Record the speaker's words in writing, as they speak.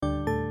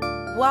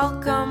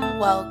Welcome,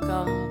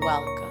 welcome,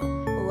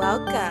 welcome.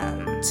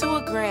 Welcome To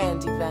a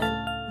grand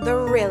event. the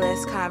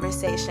realest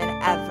conversation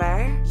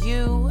ever.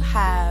 You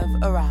have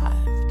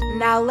arrived.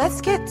 Now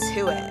let's get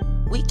to it.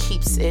 We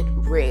keeps it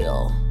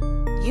real.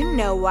 You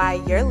know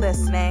why you're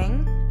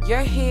listening. You're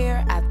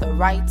here at the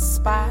right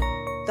spot.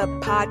 The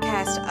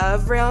podcast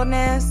of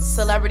realness,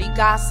 Celebrity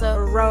gossip,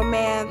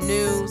 romance,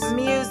 news,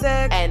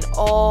 music, and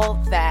all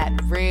that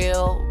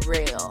real.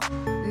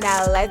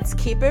 now let's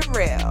keep it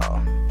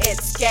real.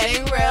 It's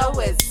Getting Real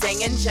with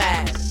Zing and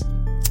Jen.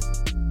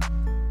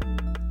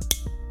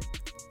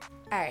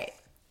 All right,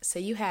 so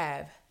you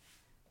have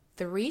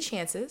 3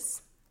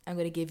 chances. I'm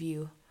going to give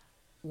you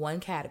 1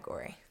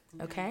 category,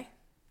 okay?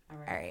 All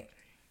All right.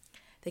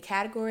 The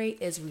category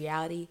is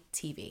reality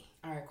TV,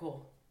 All right,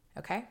 cool.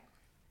 okay?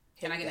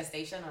 Can I get a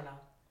station or no?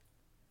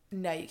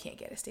 No, you can't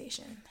get a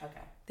station.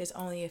 Okay. There's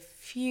only a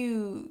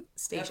few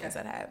stations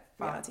that have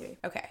reality TV.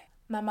 Okay.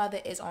 My mother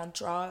is on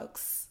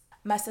drugs.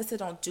 My sister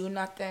don't do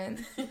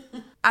nothing.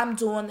 I'm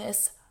doing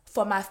this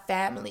for my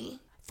family.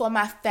 For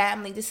my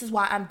family. This is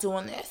why I'm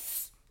doing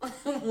this.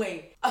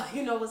 Wait.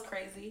 You know what's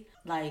crazy?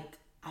 Like,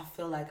 I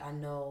feel like I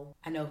know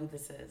who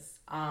this is.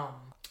 Oh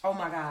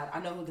my God,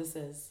 I know who this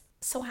is.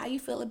 So how you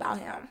feel about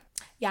him?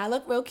 Y'all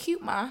look real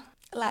cute, ma.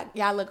 Like,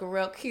 y'all look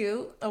real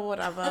cute or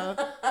whatever.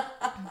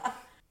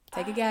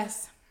 Take a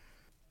guess.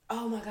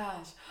 Oh my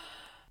gosh.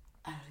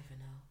 I don't even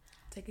know.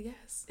 Take a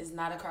guess. It's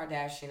not a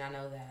Kardashian, I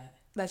know that.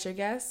 That's your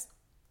guess?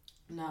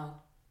 No.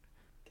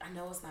 I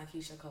know it's not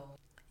Keisha Cole.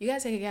 You gotta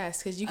take a guess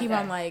because you keep Okay.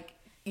 on like,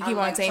 you I'm, keep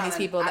on like, saying trying these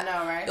to- people. I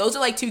know, right? Those are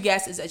like 2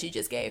 guesses that you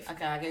just gave.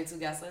 Okay, I gave 2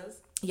 guesses.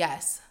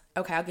 Yes.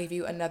 Okay, I'll give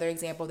you another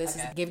example. This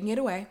Okay. is giving it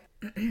away.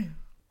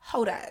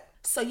 Hold up.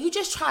 So you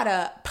just try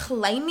to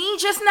play me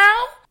just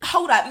now?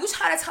 Hold up. You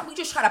trying to tell me you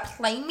just try to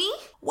play me?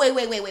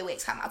 Wait.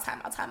 Time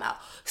out.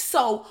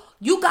 So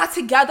you got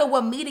together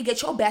with me to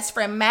get your best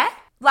friend Matt?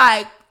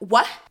 Like,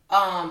 what?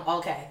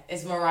 Okay.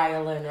 It's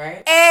Mariah Lynn,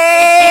 right?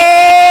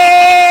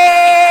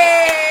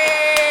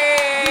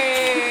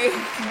 Hey!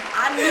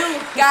 I knew.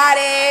 Got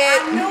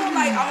it.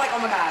 I'm like, oh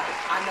my God.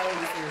 I know who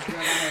this is.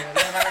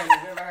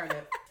 You ever heard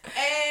it.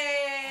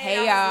 Hey,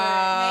 I'm y'all.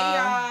 Zing. Hey,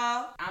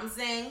 y'all. I'm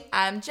Zing.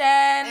 I'm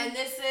Jen. And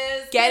this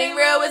is Getting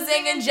Real with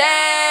Zing and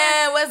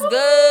Jen. What's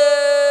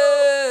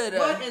good?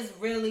 What is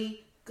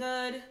really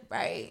good?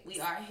 Right. We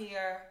are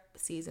here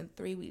Season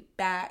 3, we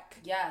back.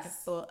 Yes. In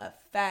full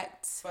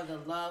effect. for the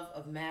love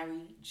of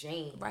Mary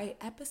Jane. Right,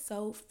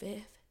 episode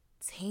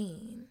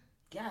 15.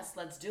 Yes,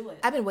 let's do it.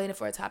 I've been waiting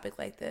for a topic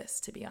like this,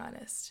 to be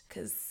honest,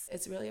 because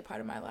it's really a part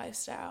of my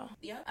lifestyle.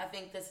 Yeah, I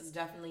think this is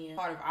definitely a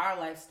part of our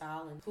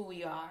lifestyle and who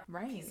we are.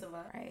 Right, Piece of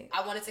us. right.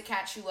 I wanted to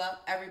catch you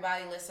up,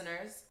 everybody,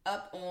 listeners,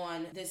 up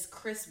on this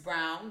Chris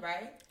Brown,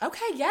 right?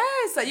 Okay,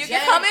 yes. So you're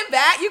Jen- coming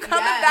back. You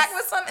coming Yes. back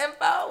with some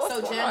info. What's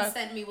So going Jen on?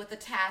 sent me with the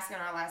task in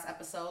our last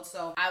episode.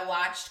 So I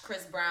watched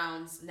Chris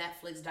Brown's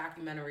Netflix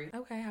documentary.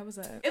 Okay, how was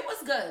that? It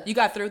was good. You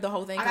got through the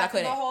whole thing? I 'Cause got through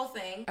the couldn't. whole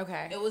thing.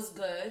 Okay. It was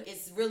good.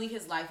 It's really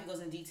his life. He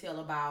goes in detail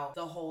about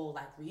the whole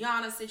like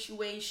Rihanna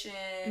situation,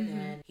 Mm-hmm.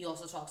 and he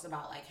also talks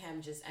about like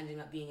him just ending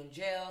up being in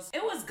jail. So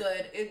it was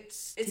good.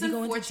 It's Did you go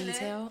into unfortunate.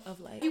 detail of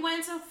like... He went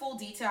into full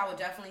detail. I would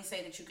definitely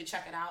say that you could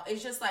check it out.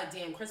 It's just like,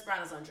 damn, Chris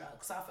Brown is on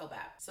drugs, so I feel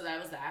bad. So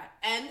that was that.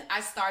 And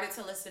I started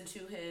to listen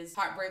to his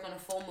Heartbreak on a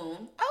Full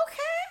Moon.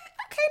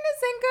 Okay,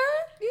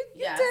 Nazinga. You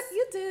Yes.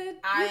 did.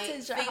 I you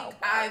did your think homework.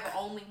 I've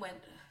only went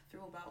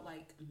through about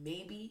like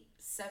maybe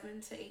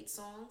 7 to 8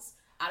 songs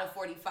out of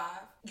 45.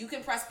 You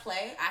can press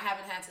play. I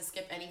haven't had to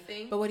skip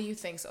anything. But what do you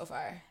think so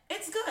far?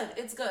 It's good.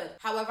 It's good.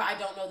 However, I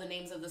don't know the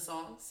names of the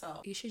songs,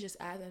 so You should just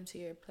add them to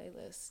your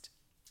playlist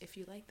if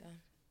you like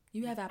them.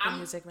 You have Apple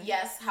Music, right?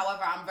 Yes,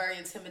 however, I'm very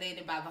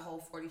intimidated by the whole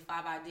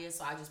 45 idea,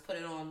 so I just put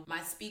it on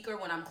my speaker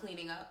when I'm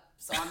cleaning up,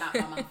 so I'm not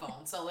on my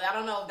phone. So I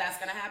don't know if that's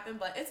gonna happen,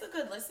 but it's a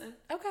good listen.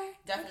 Okay.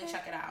 Definitely okay.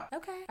 check it out.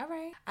 Okay, all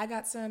right. I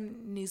got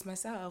some news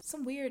myself.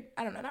 Some weird,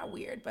 I don't know, not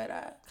weird, but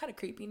kind of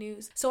creepy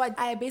news. So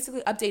I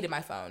basically updated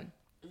my phone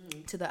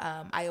to the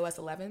iOS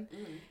 11.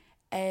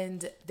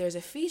 And there's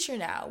a feature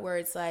now where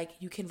it's like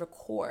you can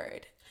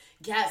record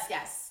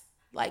Yes.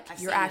 like I've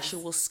your seen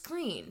actual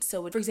screen.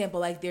 So for example,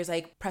 like there's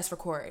like press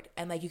record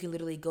and like you can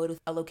literally go to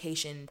a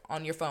location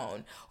on your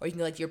phone, or you can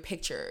go like your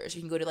pictures,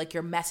 you can go to like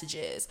your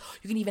messages,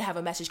 you can even have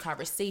a message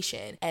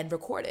conversation and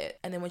record it.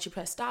 And then once you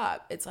press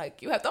stop, it's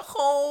like you have the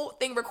whole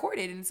thing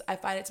recorded. And I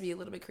find it to be a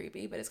little bit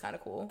creepy, but it's kind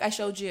of cool. I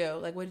showed you,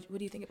 like what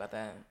do you think about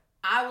that?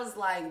 I was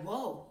like,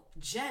 whoa,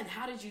 Jen,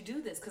 how did you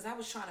do this? Because I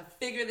was trying to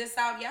figure this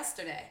out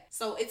yesterday.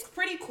 So it's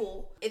pretty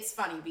cool. It's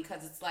funny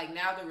because it's like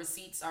now the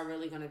receipts are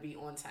really going to be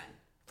on 10.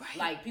 Right.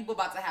 Like, people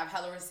about to have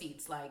hella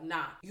receipts. Like,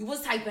 nah, you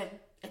was typing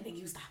and then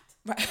you stopped.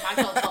 Right.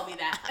 My phone told me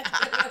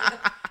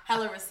that.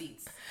 Hella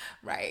receipts.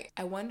 Right.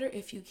 I wonder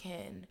if you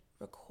can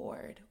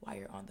record while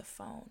you're on the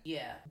phone.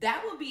 Yeah.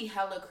 That would be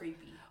hella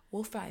creepy.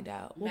 We'll find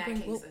out. Mad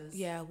We'll cases.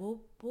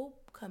 we'll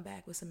come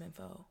back with some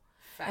info.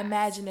 Facts.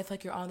 Imagine if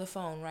like you're on the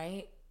phone,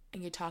 right?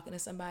 and you're talking to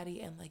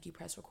somebody and like you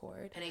press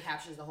record. And it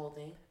captures the whole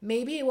thing.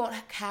 Maybe it won't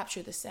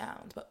capture the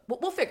sound, but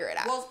we'll figure it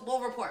out.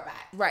 We'll report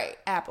back. Right,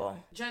 Apple.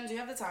 Jen, do you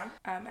have the time?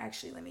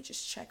 Actually, let me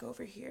just check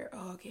over here.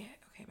 Oh, okay,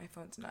 my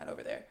phone's not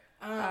over there.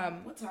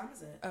 What time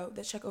is it? Oh,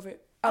 let's check over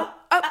it.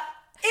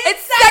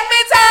 It's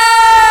segment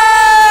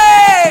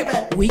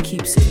time! We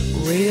keep it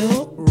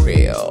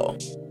real.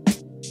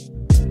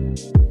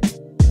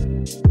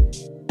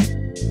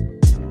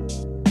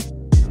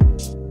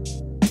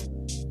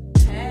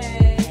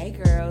 Hey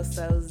girl,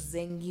 so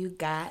Zing, you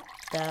got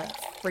the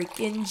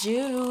freaking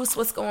juice.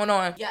 What's going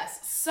on?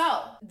 Yes,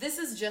 so this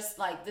is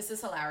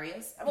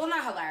hilarious. Well,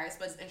 not hilarious,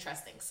 but it's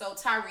interesting. So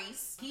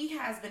Tyrese, he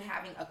has been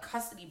having a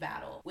custody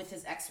battle with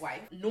his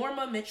ex-wife,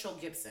 Norma Mitchell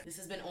Gibson. This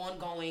has been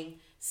ongoing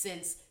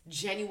since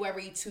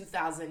January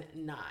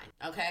 2009,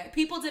 okay?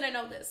 People didn't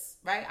know this,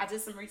 right? I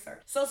did some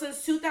research. So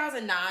since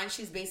 2009,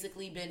 she's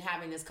basically been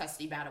having this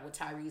custody battle with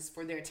Tyrese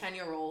for their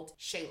 10-year-old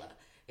Shayla.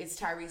 It's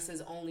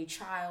Tyrese's only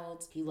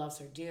child. He loves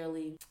her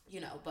dearly,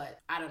 but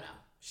I don't know.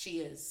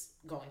 She is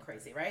going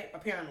crazy, right?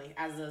 Apparently,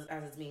 as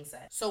it's being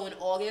said. So in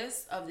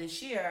August of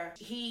this year,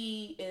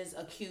 he is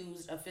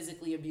accused of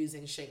physically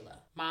abusing Shayla.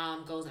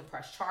 Mom goes and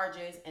press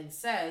charges and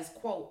says,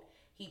 quote,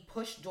 he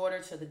pushed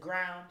daughter to the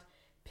ground,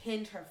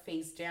 pinned her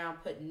face down,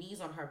 put knees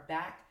on her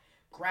back,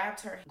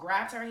 grabbed her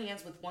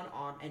hands with one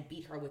arm, and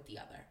beat her with the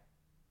other.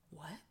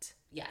 What?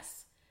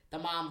 Yes. The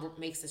mom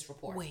makes this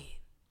report. Wait.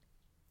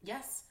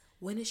 Yes.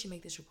 When did she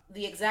make this report?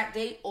 The exact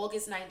date,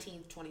 August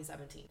 19th,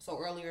 2017. So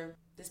earlier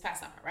this past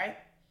summer, right?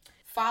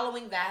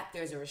 Following that,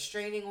 there's a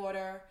restraining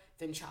order.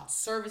 Then child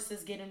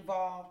services get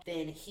involved.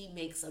 Then he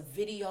makes a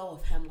video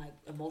of him like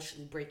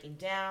emotionally breaking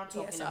down,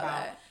 talking about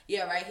that.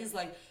 Yeah, right. He's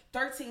like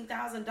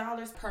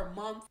 $13,000 per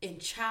month in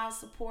child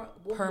support.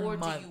 What Per more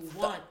month. do you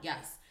want?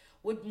 Yes.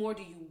 What more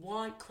do you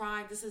want?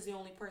 Crying. This is the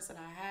only person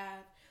I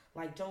have.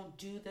 Like, don't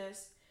do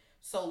this.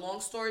 So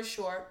long story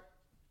short,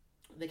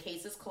 the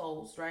case is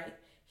closed, right?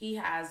 He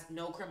has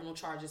no criminal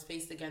charges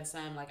faced against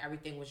him. Like,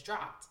 everything was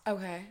dropped.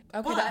 Okay,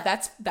 But-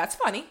 that's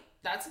funny.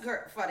 That's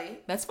funny.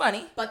 That's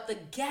funny. But the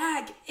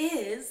gag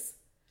is,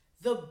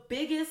 the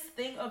biggest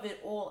thing of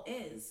it all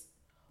is,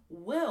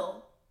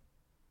 Will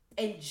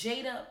and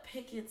Jada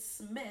Pinkett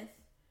Smith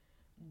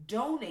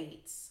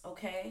donates,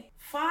 okay,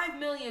 $5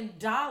 million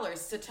to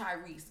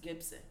Tyrese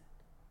Gibson,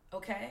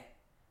 okay?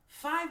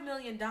 $5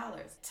 million.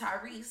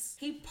 Tyrese,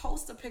 he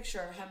posts a picture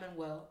of him and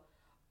Will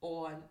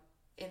on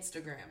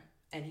Instagram,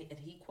 and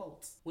he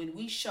quotes, when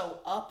we show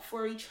up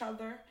for each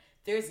other,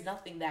 there's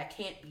nothing that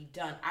can't be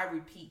done. I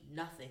repeat,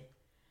 nothing.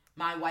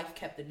 My wife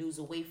kept the news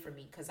away from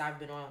me because I've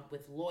been on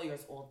with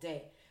lawyers all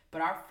day.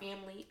 But our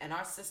family and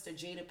our sister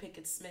Jada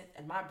Pinkett Smith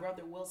and my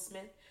brother Will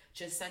Smith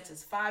just sent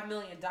us $5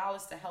 million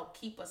to help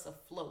keep us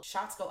afloat.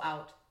 Shots go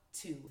out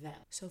to them.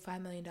 So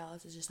 $5 million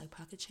is just like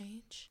pocket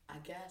change? I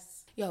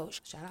guess. Yo,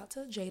 shout out to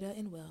Jada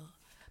and Will.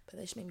 But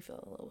that just made me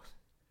feel a little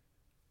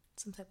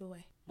some type of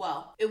way.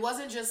 Well, it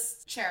wasn't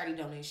just charity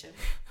donation.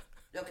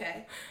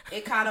 Okay?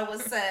 It kind of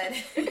was said...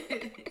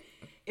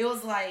 It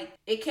was like,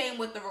 it came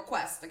with the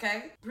request,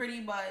 okay?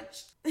 Pretty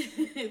much.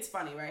 It's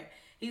funny, right?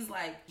 He's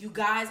like, you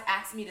guys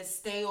asked me to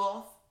stay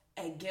off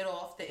and get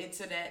off the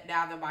internet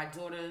now that my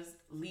daughter's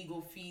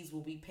legal fees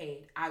will be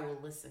paid. I will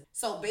listen.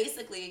 So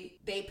basically,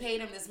 they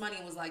paid him this money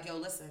and was like, yo,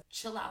 listen,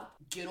 chill out.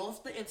 Get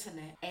off the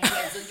internet and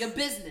handle your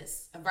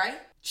business, all right?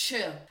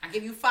 Chill. I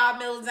give you $5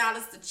 million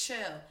to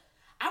chill.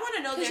 I want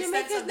to know the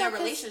extent of their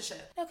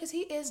relationship. No, because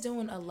he is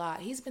doing a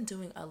lot. He's been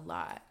doing a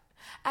lot.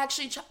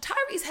 Actually,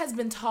 Tyrese has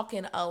been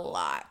talking a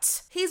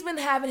lot. He's been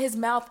having his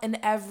mouth in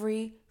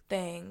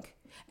everything.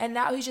 And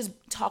now he's just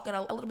talking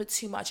a little bit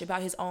too much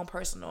about his own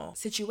personal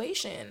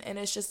situation. And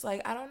it's just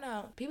like, I don't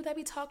know. People that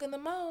be talking the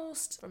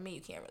most, for me,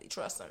 you can't really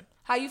trust them.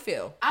 How you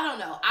feel? I don't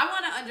know. I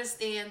want to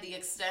understand the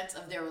extent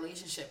of their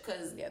relationship.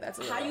 Because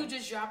how you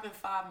just dropping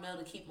 $5 million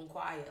to keep them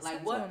quiet?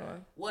 Like, what?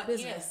 What?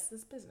 Business. Yeah.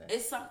 It's business.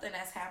 It's something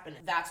that's happening.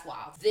 That's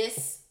wild.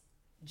 This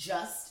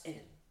just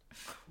in.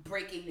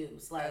 Breaking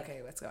news. Like,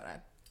 okay, what's going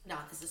on? Nah,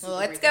 this is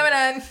What's going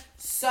on?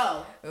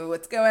 So,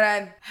 what's going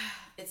on?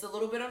 It's a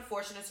little bit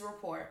unfortunate to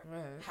report.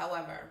 Right.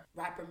 However,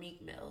 rapper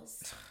Meek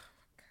Mills,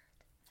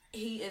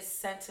 he is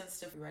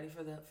sentenced to, you ready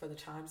for the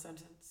time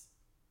sentence?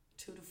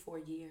 2 to 4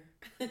 year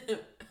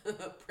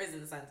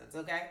prison sentence,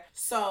 okay?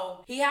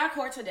 So, he had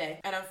court today,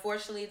 and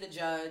unfortunately the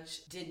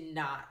judge did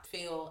not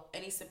feel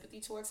any sympathy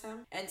towards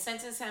him and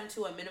sentenced him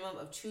to a minimum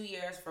of 2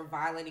 years for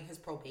violating his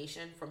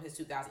probation from his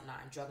 2009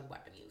 drug and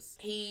weapon use.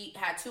 He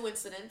had 2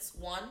 incidents.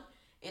 One,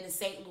 in the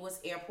St. Louis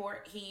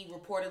airport, he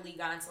reportedly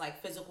got into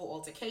like physical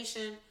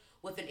altercation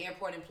with an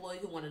airport employee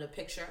who wanted a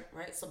picture,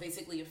 right? So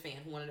basically a fan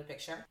who wanted a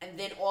picture. And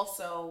then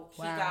also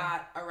he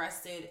got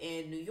arrested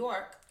in New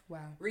York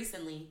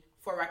recently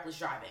for reckless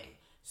driving.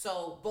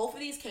 So both of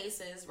these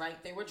cases,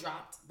 right, they were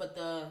dropped, but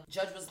the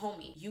judge was,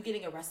 homie, you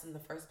getting arrested in the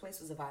first place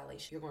was a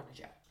violation. You're going to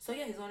jail. So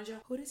yeah, he's going to jail.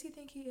 Who does he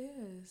think he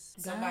is?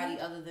 Somebody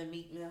other than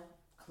Meek Mill.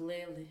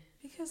 Clearly.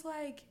 Because,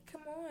 like,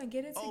 come on,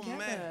 get it together.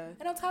 Man.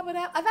 And on top of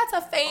that, that's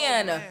a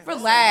fan.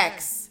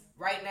 Relax.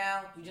 Right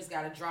now, you just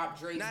got to drop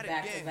Drake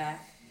back to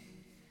back.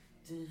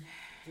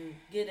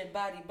 Getting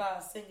body by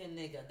singing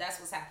nigga. That's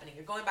what's happening.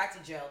 You're going back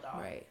to jail,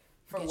 dog. Right.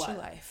 For Get what? your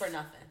life. For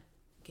nothing.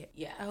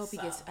 Yeah. I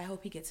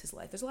hope he gets his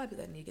life. There's a lot of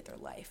people that need to get their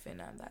life,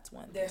 and that's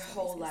one. Their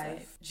whole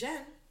life.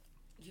 Jen,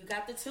 you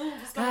got the tunes.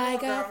 What's going I on,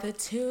 got girl? the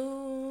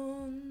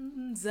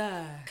tunes.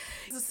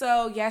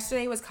 So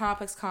yesterday was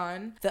Complex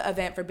Con, the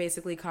event for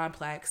basically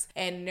Complex,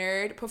 and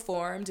Nerd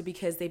performed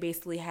because they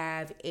basically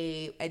have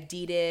a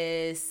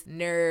Adidas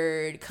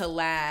Nerd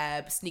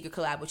collab, sneaker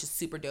collab, which is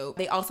super dope.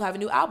 They also have a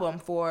new album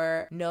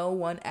for No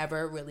One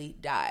Ever Really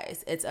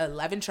Dies. It's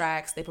 11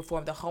 tracks. They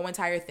performed the whole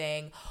entire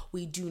thing.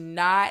 We do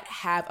not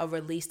have a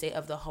release date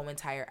of the whole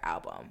entire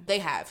album. They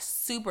have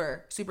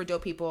super, super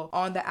dope people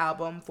on the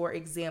album. For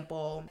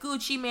example,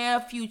 Gucci Mane,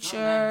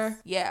 Future,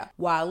 nice. yeah,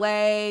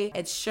 Wale,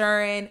 Ed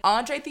Sheeran,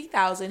 Andre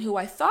 3000, who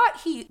I thought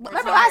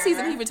remember last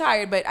season he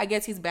retired, but I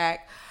guess he's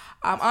back.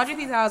 Andre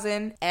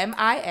 3000,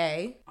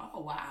 MIA.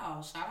 Oh,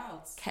 wow. Shout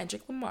outs.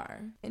 Kendrick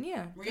Lamar. And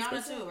yeah.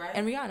 Rihanna too, right?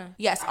 And Rihanna.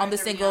 Yes, I on heard the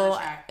the single. Rihanna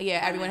track. Yeah,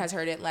 Lemon. everyone has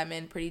heard it.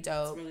 Lemon, pretty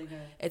dope. It's really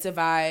good. It's a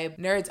vibe.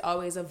 Nerd's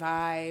always a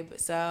vibe.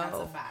 So That's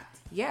a fact.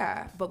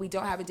 yeah, but we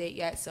don't have a date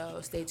yet, so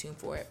stay tuned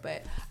for it.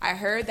 But I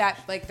heard that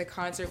like the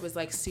concert was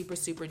like super,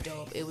 super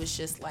dope. It was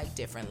just like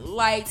different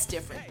lights,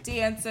 different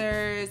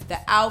dancers, the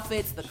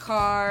outfits, the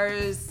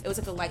cars. It was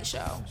like a light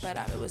show, but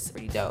it was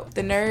pretty dope.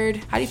 The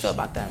Nerd, how do you feel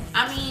about them?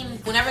 I mean,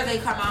 whenever they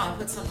come out and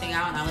put something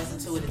out and I listen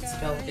to it, it's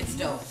dope. It's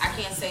dope. I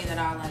can't say that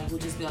I will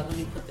just be like, let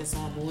me put this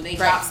on. But when they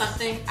drop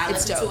something, I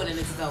listen to it and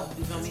it's dope.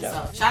 You feel me?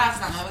 So shout out to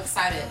them. I'm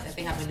excited that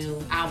they have a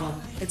new album.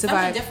 It's a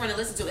something vibe. different to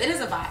listen to. It is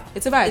a vibe.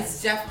 It's a vibe.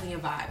 It's definitely a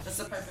vibe. That's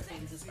the perfect thing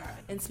to describe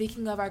it. And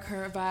speaking of our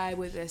current vibe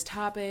with this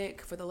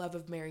topic, for the love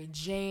of Mary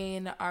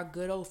Jane, our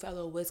good old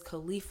fellow Wiz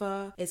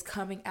Khalifa is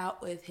coming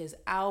out with his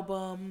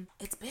album.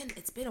 It's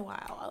been a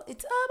while.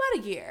 It's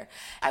about a year.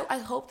 I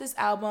hope this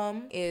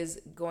album is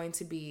going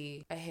to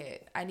be a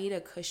hit. I need a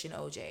Cushion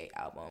OJ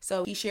album.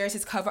 So he shares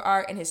his cover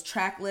art and his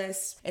track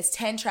list. It's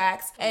 10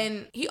 tracks,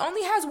 and he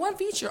only has one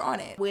feature on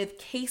it with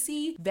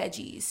Casey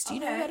Veggies. Do you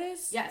know who that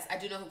is? Yes, I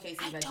do know who Casey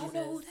Veggies is. I don't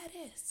know who that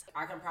is.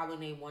 I can probably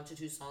name 1 to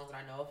 2 songs that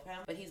I know of him,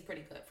 but he's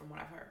pretty good from what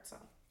I've heard. So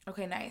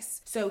okay,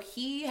 nice. So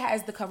he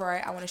has the cover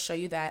art. I want to show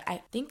you that.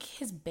 I think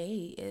his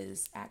bae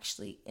is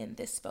actually in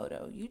this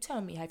photo. You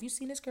tell me, have you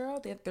seen this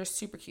girl? They're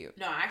super cute.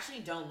 no, I actually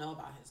don't know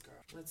about his girl.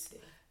 Let's see.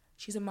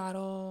 She's a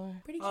model.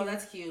 Pretty cute. Oh,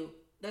 that's cute.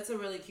 That's a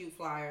really cute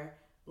flyer.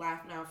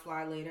 Laugh Now,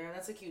 Fly Later.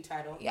 That's a cute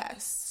title.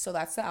 Yes. So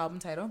that's the album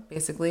title,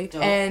 basically.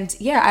 Dope. And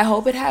yeah, I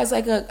hope it has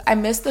like I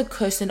miss the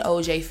Cushion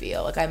OJ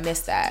feel. Like I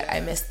miss that. I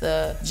miss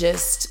the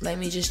let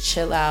me just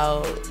chill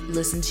out,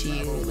 listen to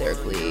you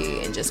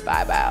lyrically, and just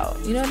vibe out.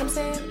 You know what I'm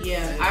saying?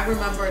 Yeah, I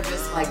remember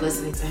just like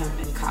listening to him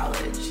in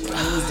college. It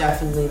was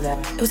definitely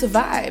that. It was a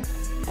vibe.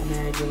 A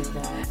Mary Jane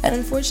vibe. And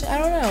unfortunately, I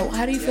don't know.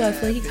 How do you feel? I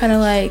feel like he kind of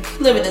like...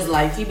 Living his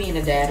life. He being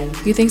a daddy.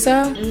 You think so?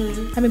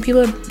 Mm-hmm. I mean,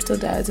 people are still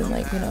dads and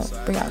like, you know,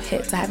 bring out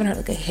hits. I haven't heard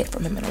like a hit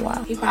from him in a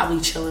while. He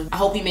probably chilling. I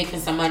hope he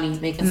making some money,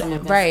 making some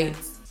investments.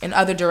 Right. In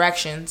other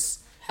directions.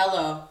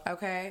 Hello.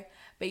 Okay.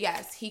 But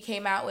yes, he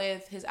came out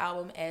with his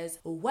album as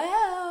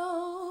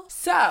well.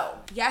 So,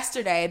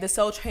 yesterday, the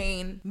Soul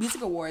Train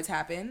Music Awards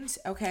happened,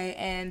 okay?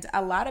 And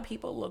a lot of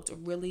people looked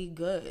really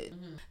good.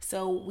 Mm-hmm.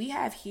 So, we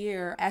have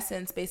here,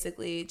 Essence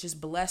basically just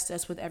blessed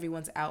us with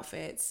everyone's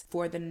outfits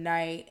for the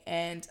night.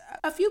 And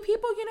a few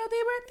people, you know,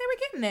 they were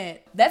getting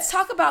it. Let's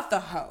talk about the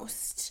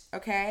host,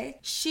 okay?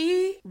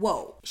 She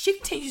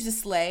continues to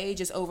slay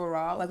just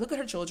overall. Like, look at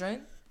her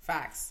children.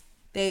 Facts.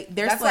 They're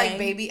That's slaying. like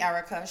baby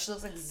Erica. She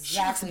looks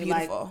exactly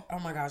like. beautiful. Oh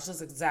my gosh, she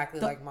looks exactly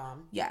like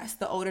mom. Yes,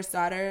 the oldest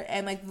daughter,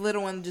 and like the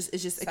little one is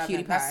just 7. a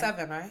cutie pie. That's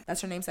 7, right? That's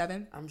her name,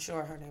 7. I'm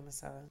sure her name is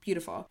 7.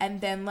 Beautiful. And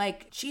then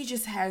like she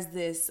just has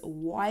this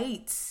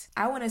white,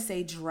 I want to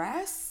say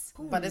dress.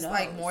 But it's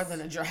like more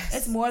than a dress.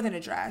 It's more than a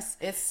dress.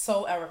 It's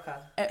so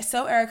Erica.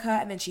 So Erica,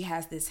 and then she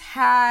has this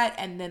hat,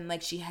 and then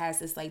like she has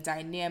this like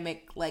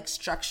dynamic, like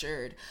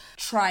structured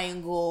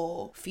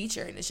triangle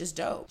feature, and it's just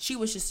dope. She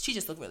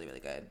just looked really,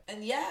 really good.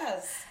 And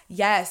yes.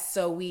 Yes,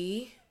 so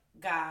we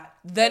got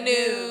the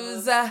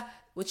news.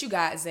 What you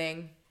got,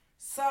 Zing?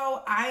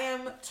 So I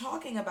am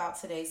talking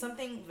about today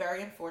something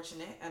very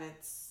unfortunate, and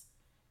it's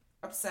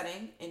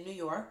upsetting in New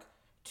York.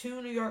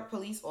 2 New York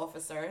police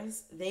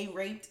officers, they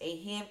raped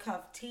a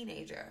handcuffed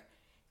teenager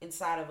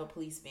inside of a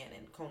police van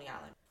in Coney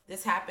Island.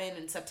 This happened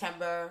in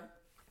September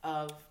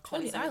of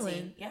 2017.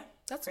 Island? Yeah,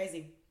 That's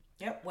crazy.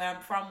 Yep, where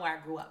I'm from, where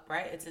I grew up,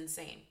 right? It's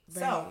insane. Right.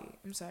 So,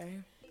 I'm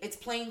sorry. it's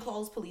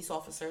plainclothes police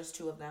officers,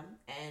 2 of them,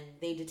 and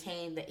they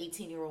detained the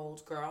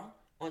 18-year-old girl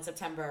on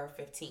September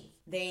 15th.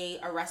 They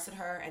arrested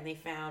her and they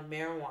found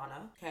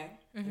marijuana, okay,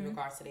 in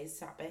regards to today's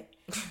topic,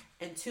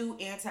 and 2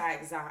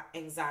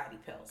 anti-anxiety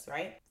pills,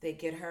 right? They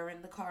get her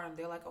in the car and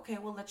they're like, okay,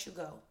 we'll let you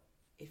go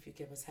if you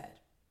give us head.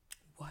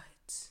 What?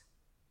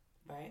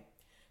 Right?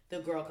 The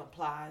girl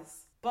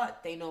complies,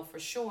 but they know for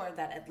sure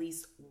that at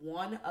least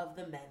one of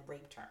the men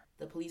raped her.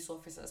 The police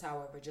officers,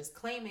 however, just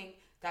claiming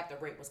that the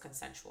rape was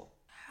consensual.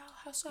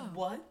 How so?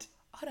 What?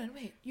 Hold on,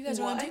 wait. You guys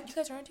are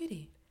on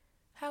duty.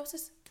 How is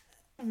this?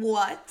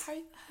 What?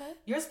 Huh?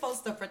 You're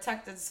supposed to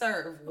protect and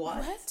serve.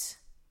 What?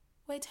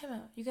 Wait, time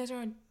out. You guys are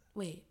on.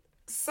 Wait.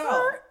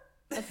 So.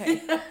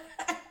 Okay.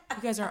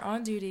 You guys are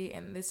on duty,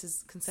 and this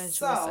is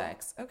consensual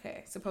sex.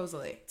 Okay,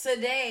 supposedly.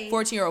 Today.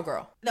 14-year-old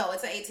girl. No,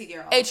 it's an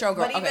 18-year-old. 8-year-old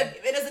girl. But even, okay.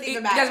 It doesn't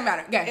even matter. It doesn't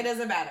matter. Okay. It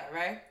doesn't matter,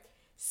 right?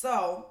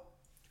 So,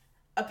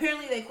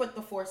 apparently they quit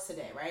the force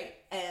today, right?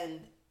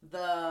 And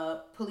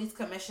the police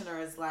commissioner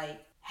is like,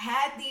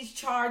 had these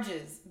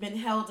charges been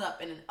held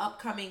up in an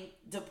upcoming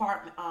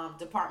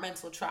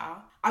departmental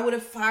trial, I would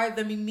have fired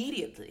them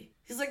immediately.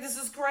 He's like,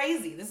 this is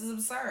crazy. This is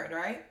absurd,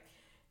 right?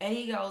 And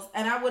he goes,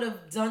 and I would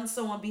have done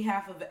so on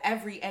behalf of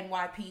every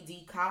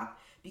NYPD cop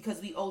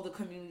because we owe the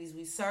communities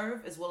we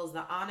serve, as well as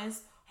the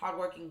honest,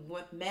 hardworking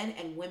men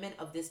and women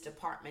of this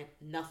department,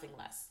 nothing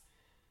less.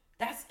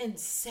 That's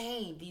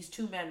insane. These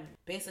two men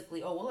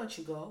basically, we'll let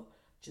you go.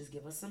 Just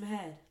give us some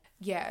head.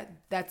 Yeah,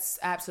 that's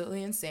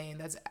absolutely insane.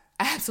 That's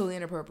absolutely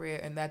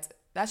inappropriate, and that's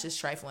just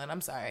trifling. I'm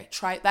sorry.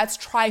 That's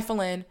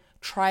trifling.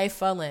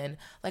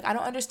 Like, I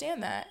don't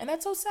understand that. And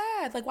that's so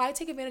sad. Like, why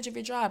take advantage of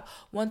your job?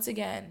 Once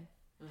again,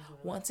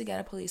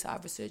 a police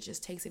officer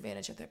just takes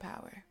advantage of their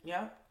power.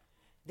 Yep.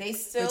 They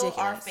still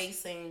are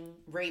facing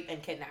rape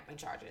and kidnapping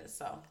charges.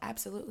 So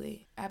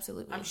Absolutely.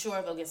 I'm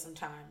sure they'll get some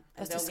time.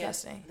 That's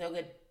disgusting. They'll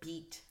get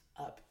beat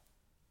up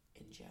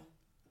in jail.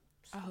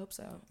 I hope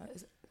so.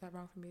 Is that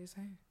wrong for me to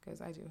say?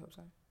 Because I do hope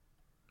so.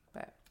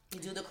 But you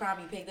do the crime,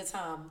 you pay the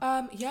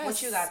time. Yes.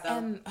 What you got, though?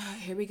 And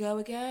here we go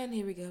again.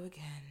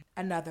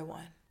 Another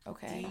one.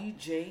 Okay.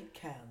 DJ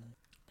Khaled.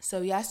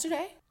 So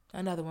yesterday,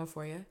 another one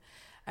for you.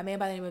 A man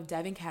by the name of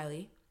Devin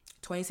Kelly,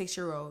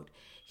 26-year-old.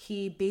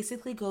 He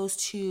basically goes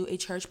to a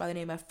church by the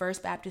name of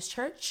First Baptist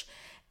Church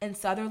in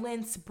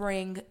Sutherland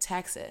Spring,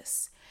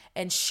 Texas,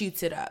 and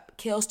shoots it up.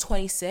 Kills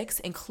 26,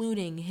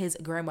 including his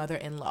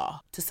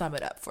grandmother-in-law, to sum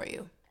it up for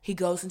you. He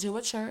goes into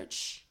a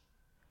church,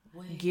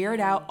 geared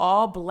out,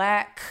 all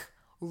black,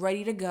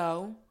 ready to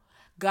go,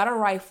 got a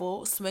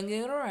rifle,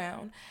 swinging it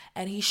around,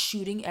 and he's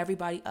shooting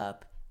everybody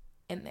up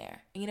in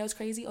there. And you know what's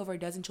crazy? Over a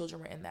dozen children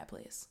were in that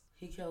place.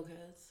 He killed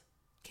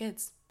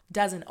kids.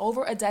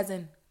 Over a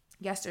dozen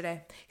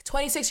yesterday.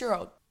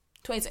 26-year-old.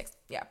 26,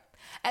 yeah.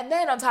 And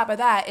then on top of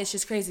that, it's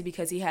just crazy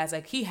because he has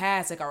a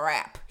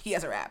rap. He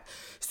has a rap.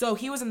 So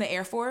he was in the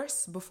Air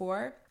Force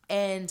before,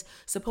 and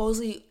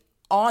supposedly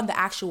on the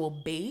actual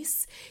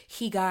base,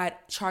 he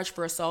got charged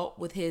for assault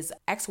with his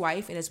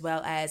ex-wife and as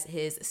well as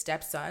his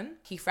stepson.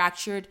 He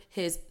fractured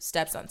his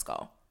stepson's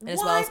skull and as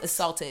well as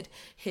assaulted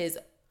his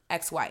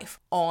ex-wife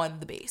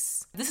on the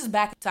base. This is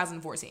back in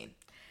 2014.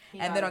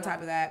 And then on top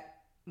of that,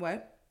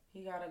 what?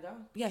 He gotta go.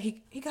 Yeah,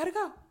 he gotta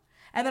go.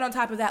 And then on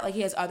top of that, like,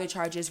 he has other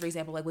charges, for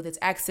example, like with his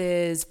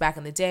exes back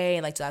in the day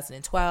in like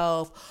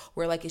 2012,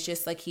 where like it's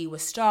just like he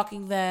was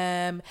stalking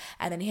them.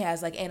 And then he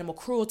has like animal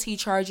cruelty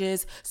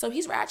charges. So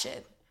he's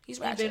ratchet. He's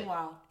been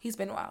wild. He's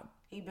been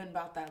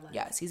about that life.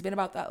 Yes, he's been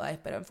about that life.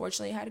 But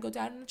unfortunately, he had to go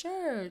down in the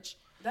church.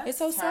 It's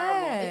so terrible.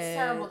 Sad. It's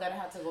terrible that it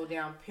had to go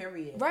down,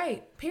 period.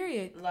 Right,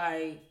 period.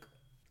 Like,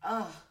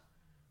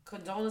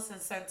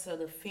 condolences sent to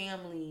the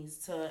families,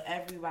 to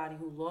everybody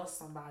who lost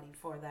somebody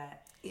for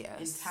that.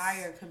 Yes.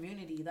 Entire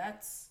community.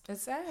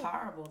 It's sad.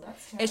 Horrible.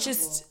 That's terrible. It's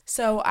just,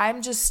 so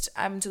I'm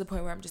to the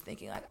point where I'm just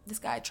thinking, like, this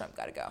guy Trump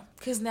gotta go.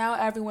 Because now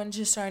everyone's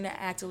just starting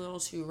to act a little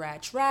too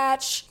ratch.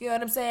 You know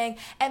what I'm saying?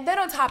 And then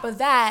on top of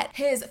that,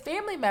 his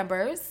family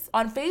members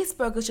on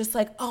Facebook was just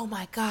like, oh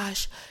my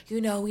gosh, we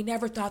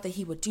never thought that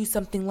he would do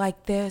something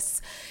like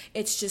this.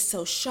 It's just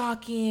so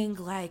shocking.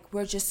 Like,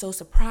 we're just so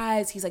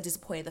surprised. He's like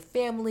disappointed the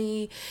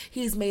family.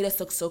 He's made us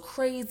look so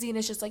crazy. And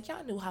it's just like,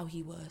 y'all knew how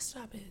he was.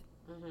 Stop it.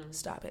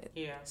 Stop it.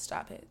 Yeah.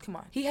 Stop it. Come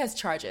on. He has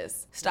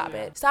charges. Stop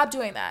it. Stop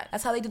doing that.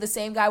 That's how they do the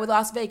same guy with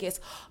Las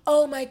Vegas.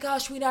 Oh my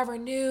gosh, we never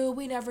knew.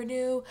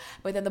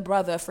 But then the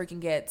brother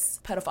freaking gets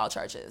pedophile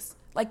charges.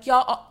 Like,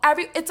 y'all,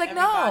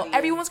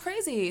 everyone's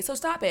crazy. So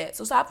stop it.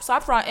 So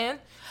stop fronting.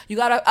 You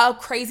got a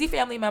crazy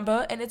family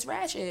member and it's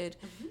ratchet.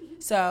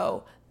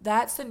 So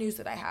that's the news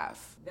that I have.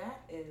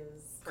 That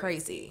is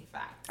crazy.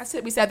 Fact. That's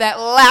it. We said that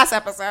last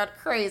episode.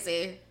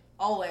 Crazy.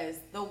 Always.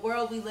 The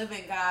world we live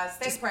in, guys.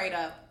 Stay prayed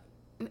up.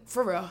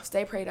 For real,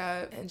 stay prayed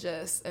up and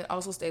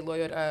also stay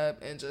lawyered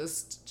up and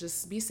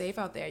just be safe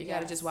out there. You got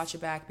to just watch your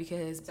back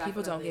because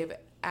people don't give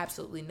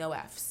absolutely no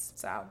F's.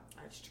 So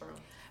that's true.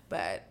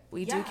 But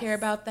we do care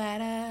about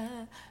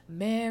that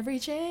Mary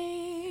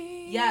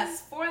Jane.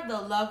 Yes, For the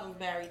Love of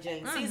Mary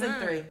Jane,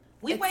 season 3.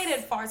 We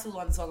waited far too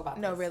long to talk about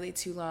this. No, really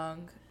too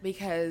long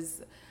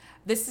because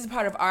this is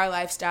part of our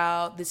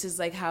lifestyle. This is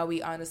like how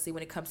we honestly,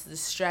 when it comes to the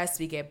stress,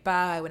 we get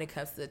by. When it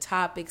comes to the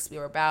topics,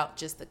 we're about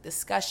just the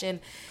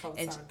discussion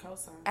and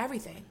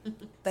everything.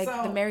 Like,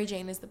 so, the Mary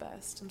Jane is the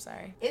best. I'm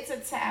sorry. It's a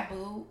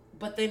taboo,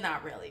 but they're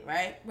not really,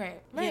 right?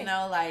 Right.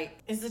 Like,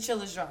 it's the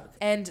chillest drug.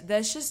 And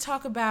let's just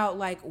talk about,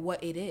 like,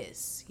 what it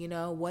is.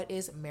 What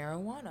is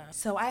marijuana?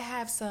 So I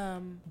have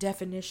some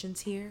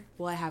definitions here.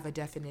 Well, I have a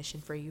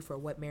definition for you for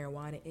what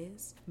marijuana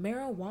is.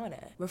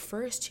 Marijuana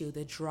refers to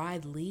the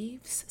dried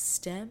leaves,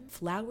 stem,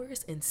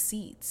 flowers, and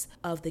seeds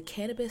of the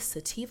cannabis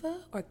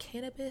sativa or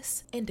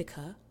cannabis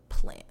indica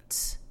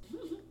plant.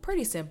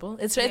 Pretty simple.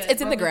 It's Yeah, in the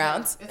broken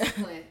ground. down. It's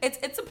a plant.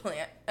 It's a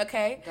plant,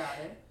 okay? Got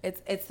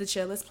it. It's the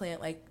chillest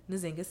plant, like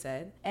Nzinga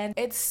said. And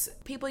it's,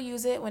 people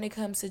use it when it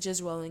comes to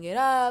just rolling it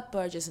up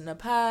or just in a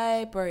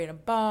pipe or in a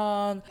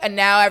bong. And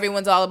now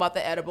everyone's all about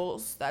the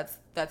edibles.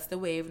 That's the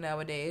wave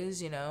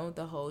nowadays, you know,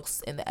 the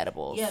hosts in the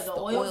edibles. Yeah, the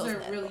oils are in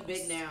the really edibles.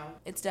 big now.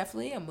 It's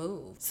definitely a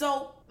move.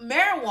 So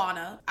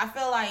marijuana, I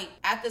feel like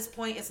at this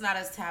point it's not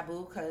as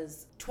taboo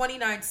because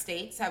 29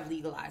 states have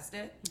legalized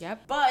it.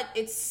 Yep. But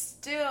it's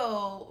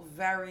still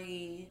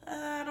very,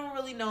 I don't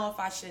really know if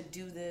I should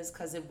do this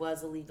because it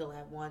was illegal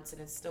at once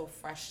and it's still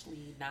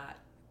freshly not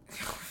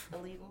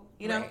illegal.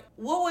 You know? Right.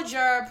 What would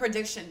your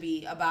prediction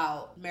be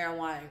about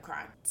marijuana and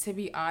crime? To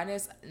be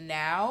honest,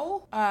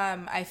 now,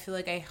 I feel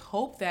like I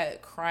hope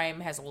that crime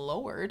has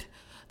lowered.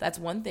 That's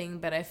one thing,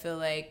 but I feel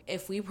like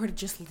if we were to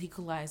just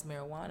legalize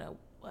marijuana,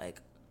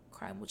 like,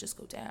 crime will just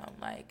go down.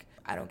 Like,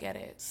 I don't get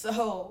it.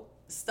 So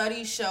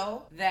studies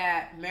show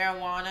that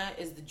marijuana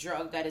is the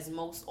drug that is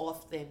most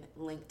often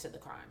linked to the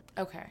crime.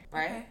 Okay.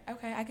 Right?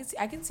 Okay.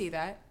 I can see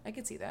that.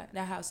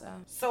 Now how so?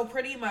 So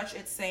pretty much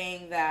it's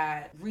saying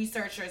that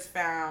researchers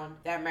found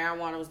that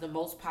marijuana was the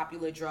most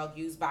popular drug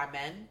used by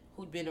men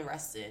who'd been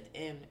arrested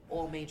in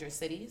all major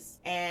cities.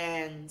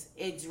 And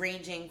it's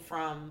ranging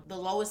from the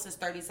lowest is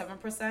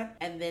 37%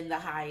 and then the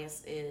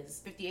highest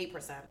is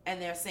 58%.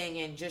 And they're saying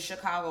in just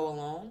Chicago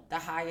alone, the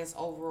highest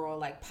overall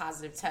like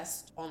positive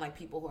test on like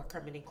people who are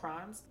committing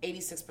crimes,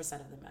 86%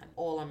 of the men,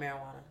 all on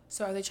marijuana.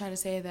 So are they trying to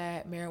say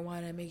that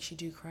marijuana makes you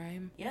do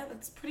crime? Yeah,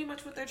 that's pretty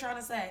much what they're trying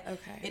to say.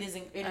 Okay.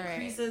 It All right.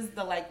 increases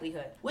the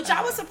likelihood, which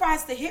I was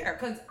surprised to hear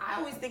because I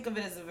always think of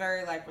it as a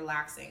very like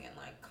relaxing and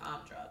like calm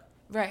drug.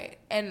 Right.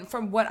 And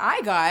from what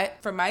I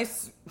got from my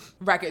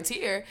records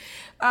here,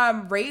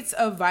 rates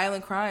of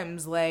violent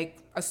crimes like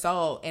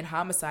assault and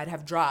homicide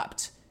have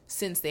dropped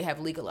since they have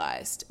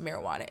legalized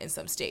marijuana in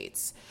some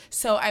states.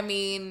 So, I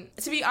mean,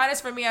 to be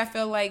honest, for me, I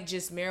feel like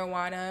just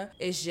marijuana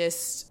is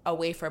just a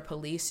way for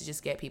police to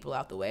just get people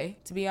out the way,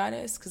 to be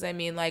honest. Because, I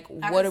mean, like,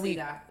 what is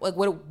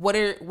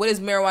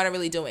marijuana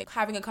really doing?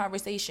 Having a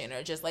conversation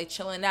or just, like,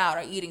 chilling out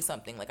or eating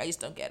something. Like, I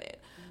just don't get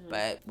it. Mm-hmm.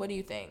 But what do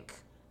you think?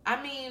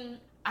 I mean,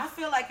 I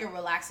feel like it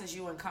relaxes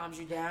you and calms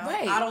you down.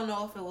 Right. I don't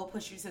know if it will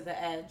push you to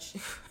the edge.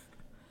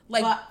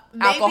 Like but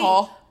maybe,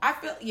 alcohol. I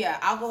feel,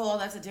 alcohol,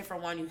 that's a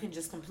different one. You can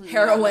just completely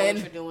Heroin. not know what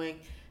you're doing.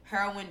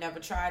 Heroin, never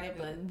tried it,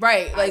 but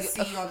right, like I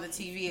see on the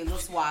TV, it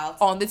looks wild.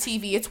 On the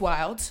TV, it's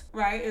wild.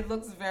 Right, it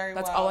looks very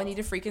That's wild. all I need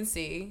to freaking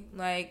see.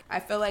 Like, I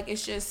feel like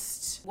it's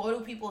just... What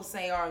do people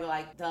say are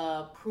like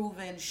the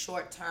proven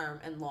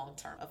short-term and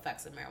long-term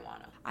effects of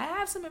marijuana? I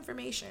have some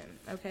information,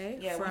 okay?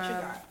 Yeah, from what you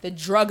got? The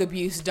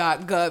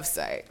drugabuse.gov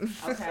site.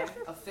 Okay,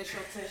 official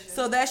tissue.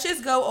 So let's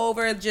just go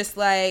over just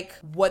like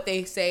what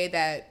they say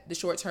that the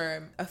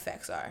short-term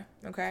effects are,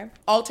 okay?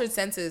 Altered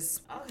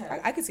senses. Okay.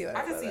 I can see that.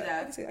 I can see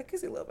that. I can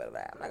see a little bit of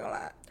that. I'm not gonna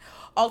lie.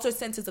 Altered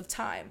senses of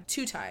time.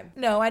 To time.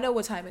 No, I know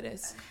what time it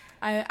is.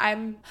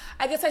 I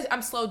guess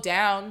I'm slowed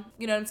down.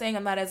 You know what I'm saying?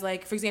 I'm not as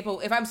like, for example,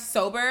 if I'm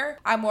sober,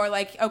 I'm more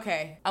like,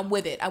 okay, I'm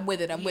with it.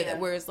 With it.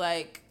 Whereas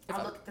like,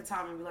 I'll look at the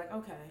time and be like,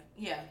 okay,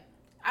 yeah.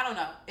 I don't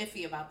know.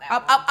 Iffy about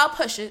that. I'll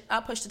push it.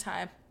 I'll push the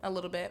time a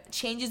little bit.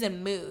 Changes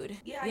in mood.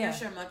 Yeah, I guess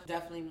you're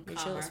definitely You're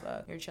calmer. chill as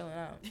fuck. You're chilling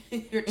out.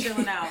 You're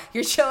chilling out.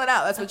 You're chilling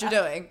out. That's what you're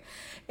doing.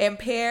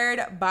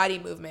 Impaired body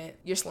movement.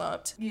 You're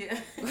slumped. Yeah.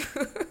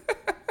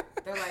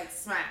 They're like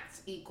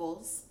smacked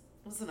equals.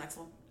 What's the next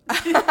one?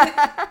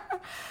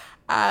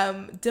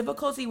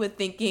 Difficulty with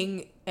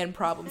thinking and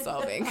problem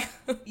solving.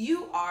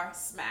 You are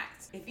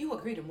smacked. If you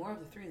agree to more of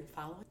the three of the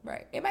following.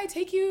 Right. It might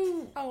take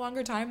you a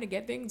longer time to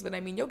get things, but I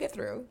mean, you'll get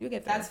through.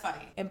 That's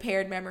funny.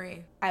 Impaired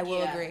memory. I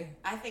will agree.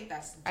 I think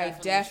that's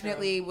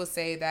definitely true. will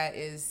say that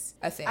is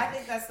a thing. I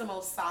think that's the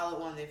most solid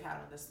one they've had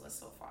on this list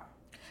so far.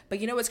 But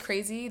you know what's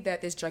crazy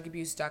that this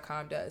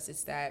drugabuse.com does?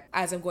 It's that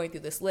as I'm going through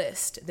this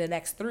list, the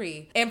next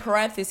three, in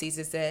parentheses,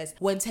 it says,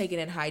 when taken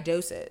in high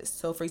doses.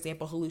 So, for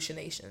example,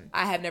 hallucination.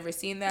 I have never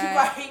seen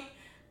that. Right.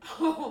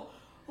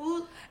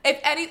 If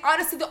any,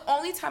 honestly, the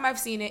only time I've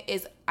seen it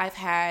is I've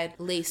had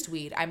laced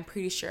weed. I'm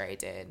pretty sure I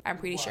did. I'm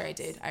pretty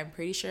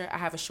sure I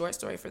have a short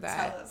story for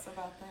that. Tell us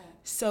about that.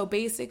 So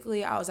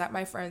basically, I was at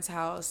my friend's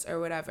house or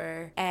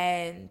whatever,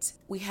 and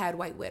we had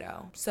White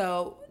Widow.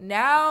 So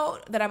now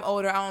that I'm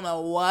older, I don't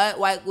know what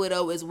White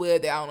Widow is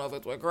with. I don't know if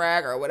it's with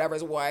Greg or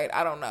whatever's white.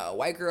 I don't know.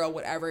 White girl,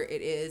 whatever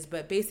it is.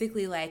 But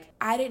basically, like,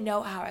 I didn't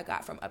know how I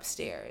got from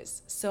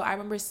upstairs. So I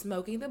remember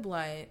smoking the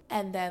blunt,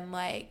 and then,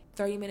 like,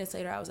 30 minutes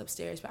later, I was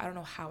upstairs, but I don't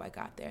know how I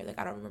got there. Like,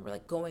 I don't remember,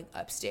 like, going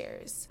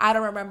upstairs. I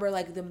don't remember,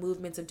 like, the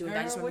movements of doing that.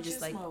 I just remember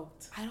just, like,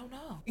 smoked? I don't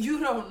know. You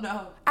don't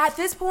know. At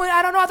this point,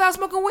 I don't know. I thought I was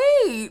smoking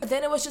weed.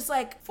 Then it was just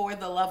like, For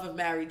the love of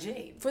Mary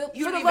Jane. For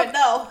you the don't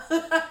love- even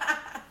know.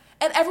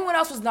 And everyone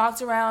else was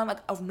knocked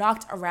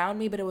around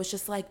me, but it was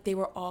just like they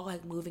were all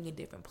like moving in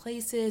different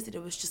places, and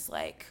it was just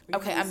like,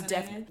 okay, I'm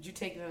definitely. Did you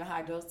take it in a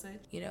high dosage?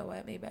 You know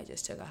what? Maybe I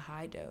just took a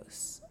high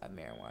dose of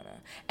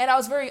marijuana, and I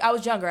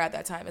was younger at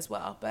that time as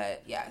well.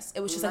 But yes, it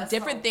was just like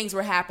different things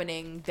were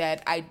happening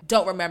that I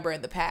don't remember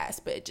in the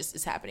past, but it just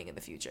is happening in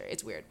the future.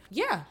 It's weird.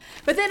 Yeah,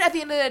 but then at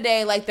the end of the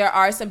day, like there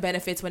are some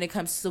benefits when it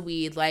comes to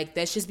weed. Like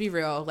let's just be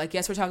real. Like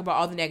yes, we're talking about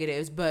all the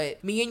negatives,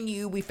 but me and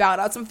you, we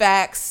found out some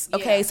facts.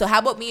 Okay, yeah. So how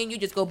about me and you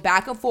just go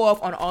back and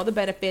forth on all the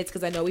benefits,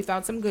 because I know we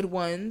found some good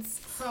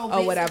ones. So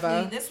or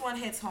whatever. This one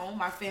hits home.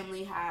 My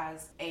family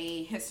has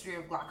a history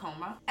of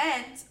glaucoma,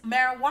 and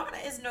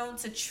marijuana is known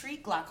to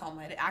treat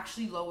glaucoma. It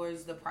actually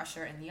lowers the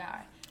pressure in the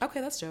eye.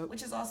 Okay, that's dope.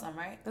 Which is awesome,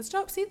 right? That's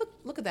dope. See,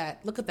 look at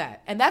that. Look at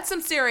that. And that's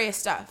some serious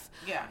stuff.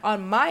 Yeah.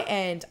 On my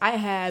end, I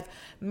have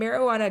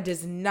marijuana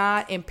does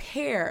not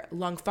impair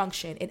lung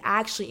function. It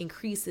actually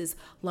increases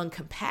lung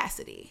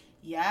capacity.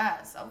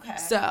 Yes, okay.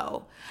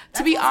 So,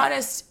 to be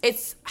honest,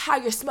 it's how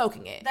you're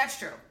smoking it. That's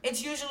true.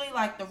 It's usually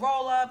like the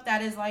roll up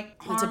that is like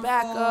harmful. The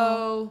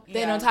tobacco. Yeah.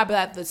 Then on top of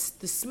that, the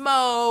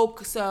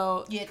smoke.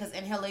 So yeah, because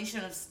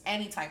inhalation of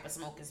any type of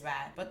smoke is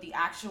bad, but the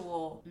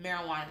actual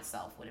marijuana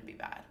itself wouldn't be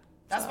bad.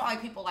 That's why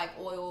people like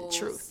oils. The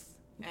truth.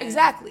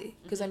 Exactly.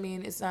 Because I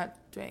mean, it's not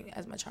doing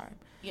as much harm.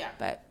 Yeah.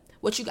 But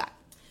what you got?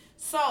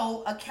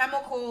 So, a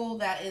chemical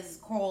that is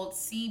called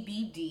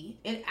CBD,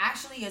 it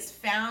actually is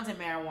found in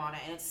marijuana,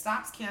 and it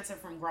stops cancer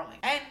from growing.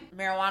 And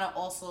marijuana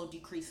also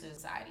decreases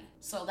anxiety.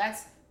 So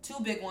that's two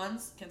big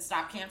ones: can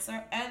stop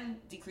cancer and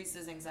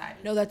decreases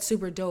anxiety. No, that's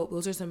super dope.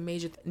 Those are some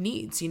major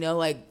needs,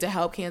 like to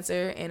help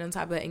cancer, and on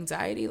top of that,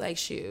 anxiety. Like,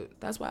 shoot,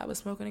 that's why I was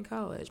smoking in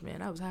college,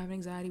 man. I was having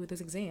anxiety with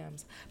those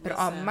exams. But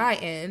on my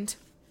end,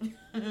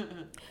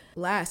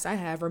 last I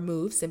have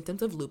removed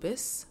symptoms of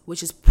lupus,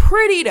 which is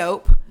pretty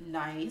dope.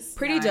 Nice.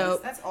 Pretty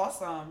dope. That's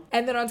awesome.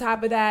 And then on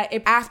top of that,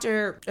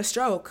 after a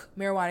stroke,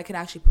 marijuana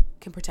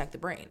can protect the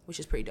brain, which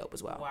is pretty dope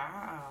as well.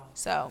 Wow.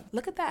 So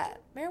look at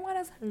that.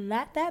 Marijuana's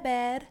not that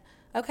bad.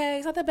 Okay,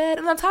 it's not that bad.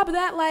 And on top of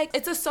that, like,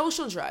 it's a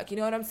social drug. You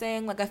know what I'm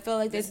saying? Like, I feel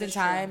like there's been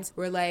times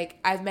where, like,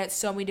 I've met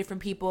so many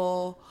different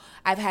people.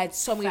 I've had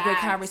so many good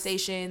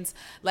conversations.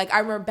 Like, I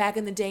remember back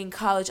in the day in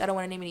college, I don't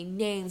want to name any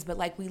names, but,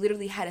 like, we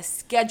literally had a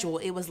schedule.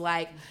 It was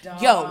like,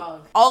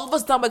 yo, all of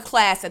us done with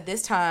class at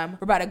this time.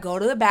 We're about to go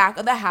to the back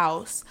of the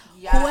house.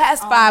 Yes. Who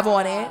has 5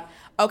 on it?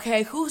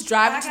 Okay, who's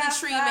driving to the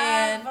tree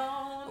man?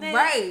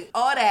 Right,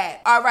 all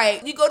that. All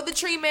right, you go to the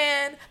tree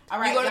man. All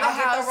right, you go to the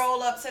house. Get the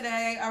roll up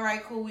today. All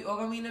right, cool. We all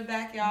gonna be in the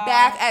backyard.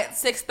 Back at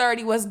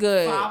 6:30 was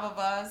good. 5 of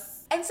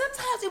us, and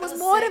sometimes it was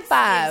more than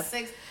 5.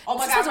 6. Oh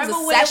my god!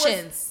 Remember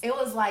when it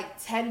was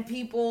like 10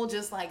 people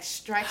just like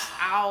stretched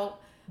out.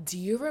 Do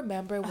you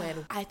remember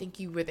when I think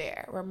you were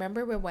there?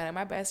 Remember when one of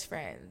my best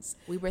friends,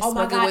 we were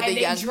smoking with the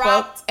young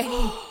folk,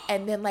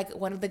 and then like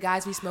one of the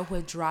guys we smoked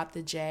with dropped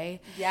the J.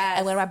 Yes.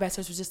 And one of my best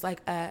friends was just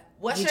like,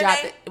 what's your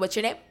name? What's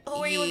your name? Who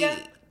are you again?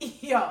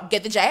 Yo.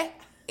 Get the J.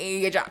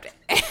 And you dropped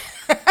it.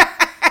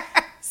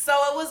 So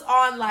it was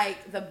on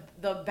like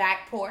the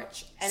back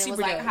porch, and Super it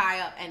was like dope. high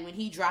up. And when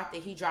he dropped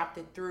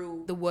it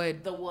through the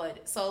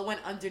wood. So it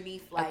went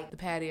underneath like the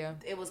patio.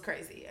 It was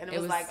crazy, and it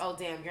was like, oh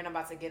damn, you're not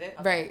about to get it.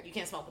 Okay, right? You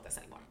can't smoke with us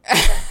anymore.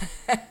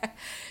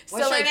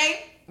 What's your name?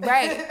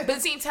 Right. But at the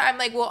same time,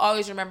 like, we'll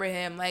always remember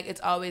him. Like,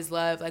 it's always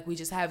love. Like, we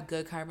just have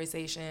good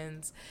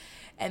conversations.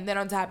 And then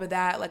on top of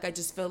that, like, I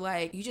just feel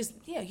like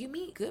you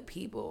meet good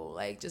people,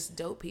 like, just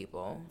dope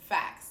people.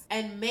 Facts.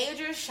 And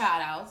major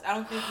shout outs. I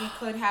don't think we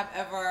could have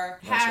ever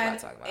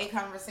had a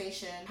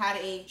conversation, had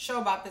a show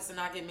about this and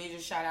not get major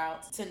shout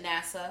outs to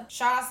NASA.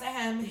 Shout outs to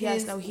him.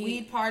 His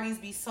weed parties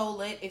be so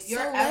lit. If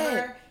you're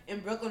ever in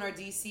Brooklyn or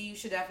DC, you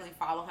should definitely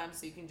follow him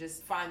so you can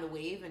just find the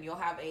wave and you'll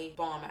have a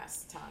bomb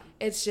ass time.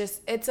 It's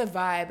a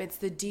vibe. It's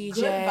the DJ.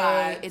 Good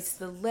vibes. It's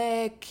the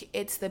lick.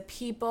 It's the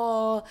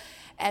people.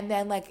 And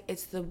then, like,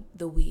 it's the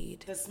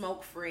weed. The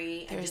smoke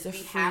free. There's and the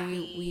just be free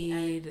happy.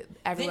 weed.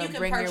 Everyone then you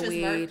bring can your purchase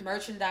weed.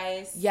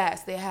 Merchandise.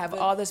 Yes, they have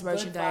all this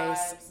merchandise.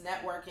 Good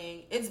vibes,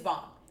 networking. It's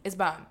bomb. It's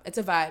bomb. It's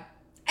a vibe.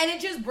 And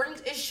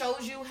it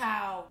shows you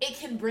how it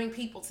can bring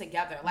people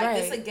together. Like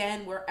this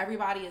again, where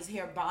everybody is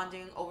here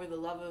bonding over the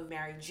love of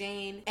Mary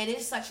Jane. And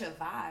it's such a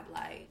vibe.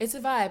 Like, it's a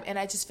vibe. And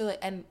I just feel like,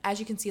 and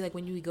as you can see, like,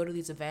 when you go to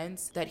these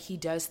events that he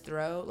does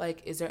throw,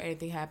 like, is there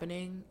anything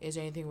happening? Is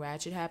there anything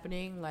ratchet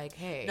happening? Like,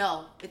 hey.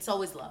 No, it's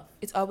always love.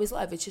 It's always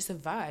love. It's just a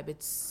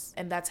vibe.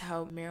 And that's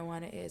how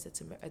marijuana is. It's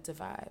a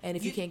vibe. And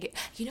if you can't get,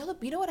 you know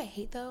what I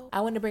hate though?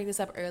 I wanted to bring this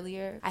up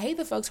earlier. I hate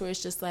the folks where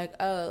it's just like,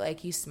 oh,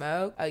 like, you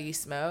smoke. Oh, you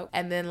smoke.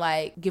 And then,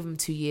 like, give them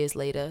 2 years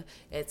later,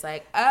 it's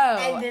like,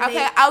 oh,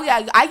 okay,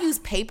 I use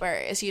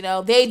papers,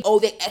 they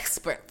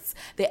experts.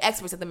 They're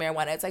experts at the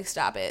marijuana. It's like,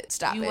 stop it.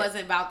 You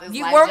wasn't about this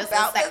you life weren't just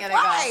about a second this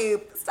ago.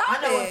 Life. Stop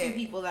I know it. a few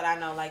people that I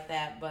know like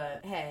that,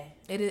 but hey,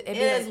 it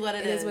is what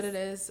it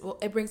is. Well,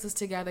 it brings us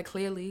together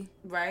clearly.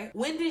 Right?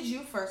 When did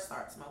you first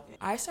start smoking?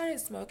 I started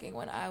smoking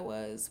when I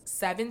was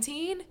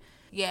 17.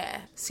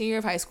 Yeah, senior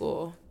of high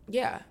school.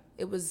 Yeah.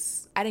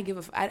 I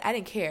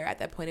didn't care at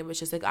that point. It was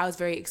just like I was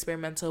very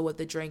experimental with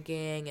the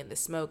drinking and the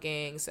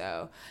smoking.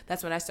 So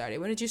that's when I started.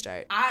 When did you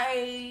start?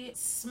 I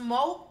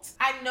smoked.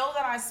 I know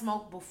that I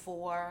smoked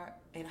before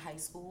in high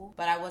school,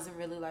 but I wasn't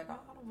really like, oh,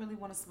 I don't really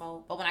want to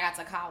smoke. But when I got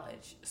to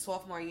college,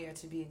 sophomore year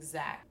to be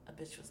exact, a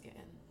bitch was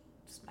getting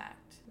smacked.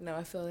 No,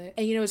 I feel it.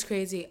 And you know what's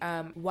crazy?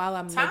 While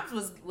I'm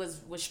times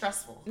was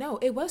stressful. No,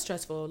 it was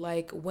stressful.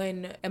 Like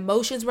when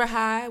emotions were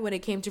high, when it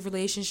came to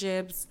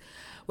relationships,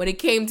 when it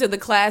came to the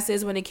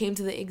classes, when it came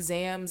to the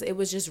exams, it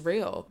was just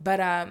real.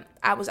 But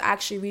I was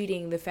actually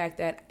reading the fact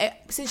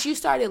that since you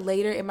started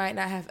later, it might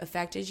not have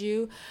affected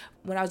you.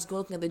 When I was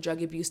looking at the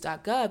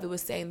drugabuse.gov, it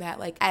was saying that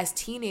like as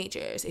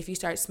teenagers, if you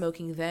start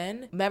smoking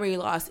then, memory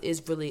loss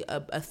is really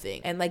a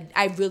thing. And like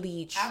I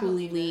really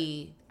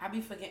truly... I be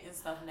forgetting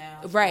stuff now.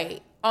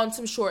 Right. On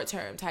some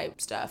short-term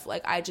type stuff.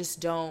 Like, I just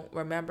don't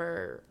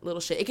remember little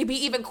shit. It could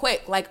be even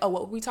quick. Like, oh,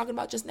 what were we talking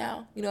about just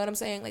now? You know what I'm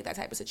saying? Like, that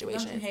type of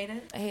situation. Don't you hate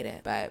it? I hate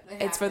it. But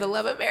it's for the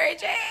love of Mary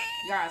Jane.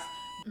 Guys,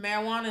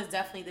 marijuana is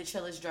definitely the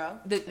chillest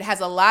drug. It has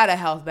a lot of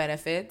health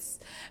benefits.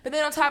 But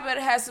then on top of it,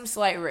 it has some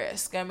slight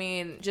risk. I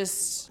mean,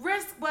 just...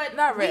 Risk, but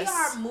not risk. We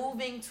are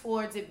moving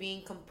towards it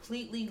being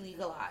completely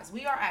legalized.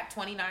 We are at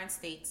 29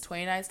 states.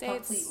 29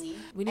 states? Completely.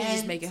 We need to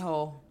just make it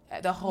whole.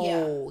 The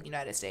whole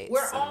United States.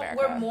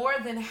 We're more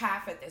than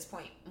half at this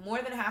point. More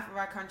than half of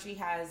our country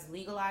has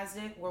legalized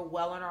it. We're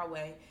well on our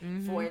way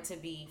for it to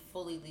be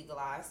fully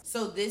legalized.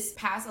 So this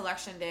past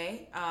election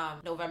day,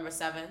 November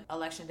 7th,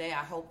 election day,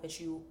 I hope that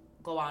you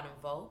go out and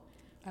vote.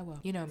 I will.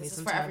 You know me. This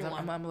Sometimes is for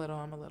everyone. I'm a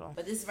little.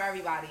 But this is for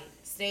everybody.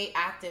 Stay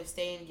active,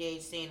 stay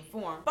engaged, stay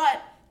informed.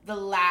 But the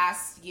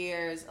last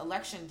year's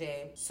election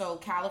day, so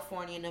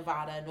California,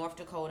 Nevada, North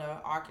Dakota,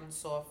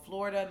 Arkansas,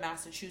 Florida,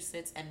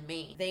 Massachusetts, and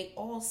Maine, they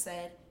all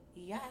said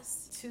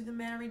yes to the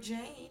Mary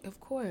Jane. Of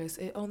course.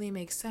 It only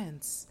makes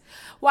sense.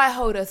 Why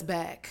hold us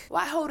back?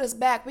 Why hold us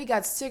back? We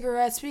got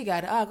cigarettes, we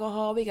got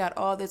alcohol, we got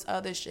all this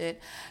other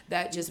shit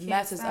that just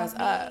messes us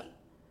up.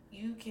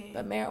 You can.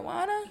 But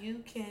marijuana?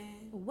 You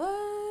can. What?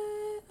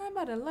 I'm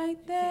about to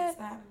like that.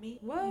 Can't stop me.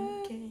 What?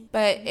 You can.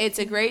 But it's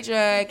a great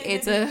drug.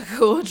 It's a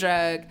cool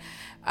drug.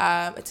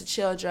 It's a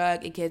chill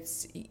drug. It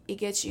gets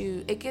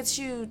you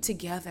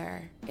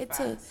together. It's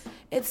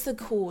the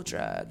cool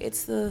drug.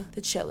 It's the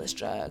chillest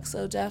drug.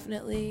 So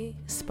definitely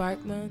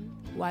Sparkman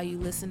while you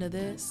listen to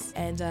this.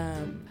 And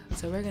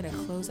so we're gonna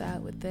close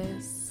out with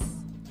this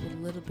with a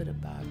little bit of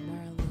Bob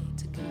Marley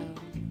to go.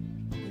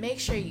 Make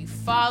sure you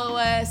follow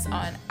us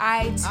on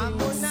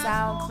iTunes,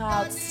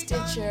 SoundCloud,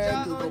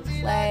 Stitcher, Google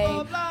Play,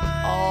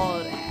 all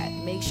that.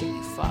 Make sure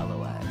you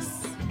follow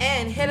us.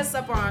 And hit us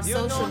up on our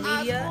social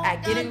media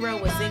at Getting Real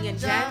with Zing and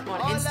Jen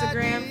on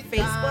Instagram,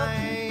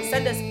 Facebook.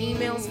 Send us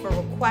emails for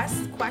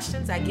requests,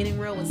 questions at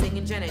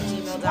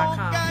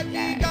gettingrealwithzingandjen@gmail.com.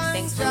 Yes.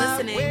 Thanks for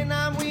listening.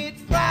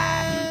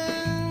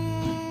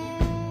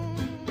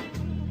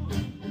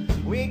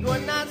 We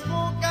gonna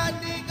smoke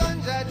at the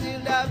ganja till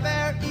the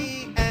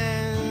very end.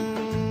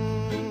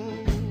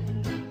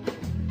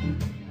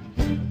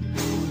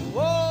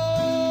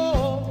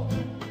 Whoa,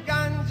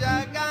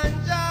 ganja,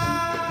 ganja.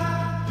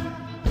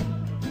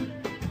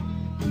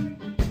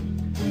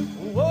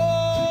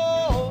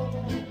 Whoa,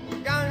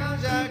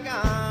 ganja,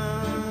 ganja.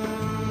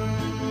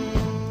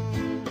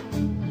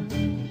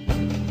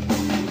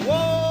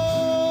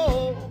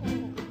 Whoa,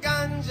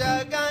 ganja,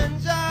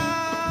 ganja.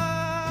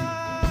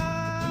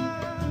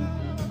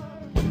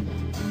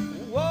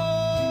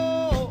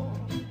 Whoa,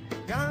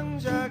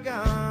 ganja, ganja.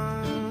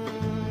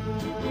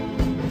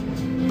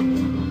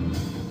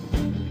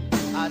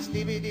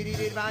 Stevie did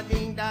it,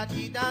 ding da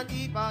dee da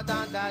dee ba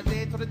da da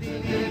de to the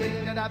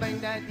ding da bang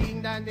da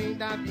ding da ding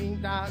da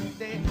ding da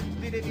de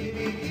did it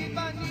dee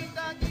ba dee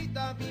da dee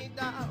da be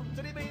da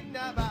to the bing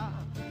da ba.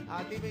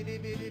 Ah dee dee dee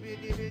dee dee dee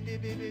dee dee dee dee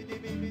dee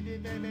dee dee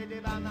dee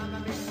dee